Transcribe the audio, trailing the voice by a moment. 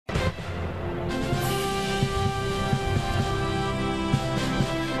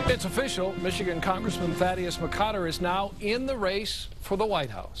It's official. Michigan Congressman Thaddeus McCotter is now in the race for the White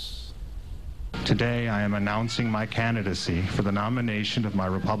House. Today, I am announcing my candidacy for the nomination of my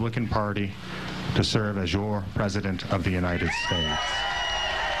Republican Party to serve as your President of the United States.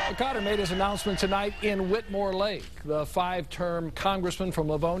 McCotter made his announcement tonight in Whitmore Lake. The five-term congressman from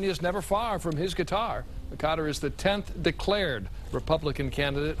Livonia is never far from his guitar. McCotter is the 10th declared Republican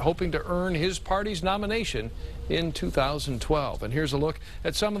candidate, hoping to earn his party's nomination in 2012. And here's a look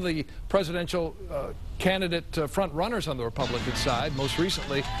at some of the presidential candidate front-runners on the Republican side. Most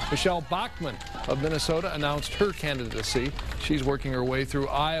recently, Michelle Bachmann of Minnesota announced her candidacy. She's working her way through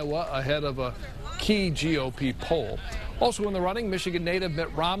Iowa ahead of a key GOP poll. Also in the running, Michigan native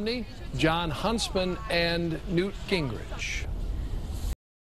Mitt Romney, John Huntsman, and Newt Gingrich.